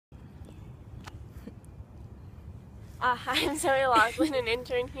Hi, I'm Zoe Laughlin, an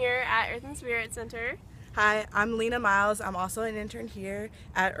intern here at Earth and Spirit Center. Hi, I'm Lena Miles. I'm also an intern here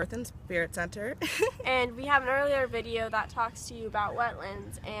at Earth and Spirit Center. And we have an earlier video that talks to you about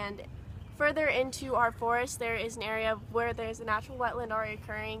wetlands. And further into our forest, there is an area where there's a natural wetland already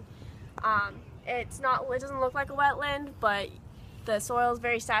occurring. It doesn't look like a wetland, but the soil is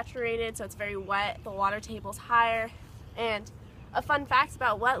very saturated, so it's very wet. The water table's higher. And a fun fact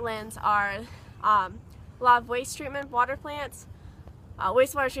about wetlands are a lot of wastewater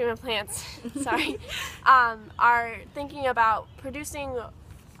treatment plants, sorry, are thinking about producing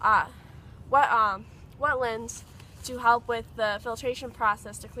wetlands to help with the filtration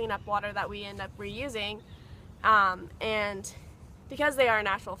process to clean up water that we end up reusing, and because they are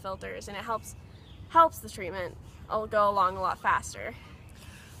natural filters, and it helps the treatment go along a lot faster.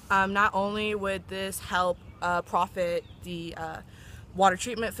 Not only would this help profit the water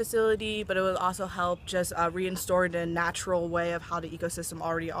treatment facility, but it would also help just reinstore the natural way of how the ecosystem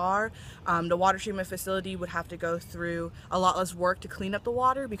already are. The water treatment facility would have to go through a lot less work to clean up the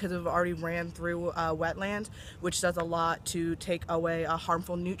water because it already ran through wetlands, which does a lot to take away a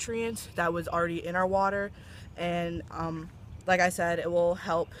harmful nutrient that was already in our water. And like I said, it will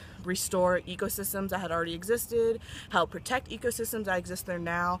help restore ecosystems that had already existed, help protect ecosystems that exist there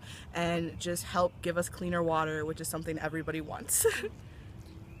now, and just help give us cleaner water, which is something everybody wants.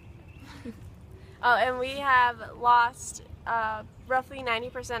 Oh, and we have lost roughly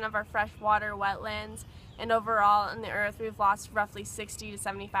 90% of our freshwater wetlands, and overall in the earth we've lost roughly 60 to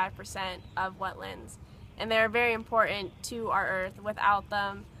 75% of wetlands. And they're very important to our earth. Without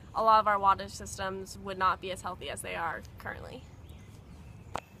them, a lot of our water systems would not be as healthy as they are currently.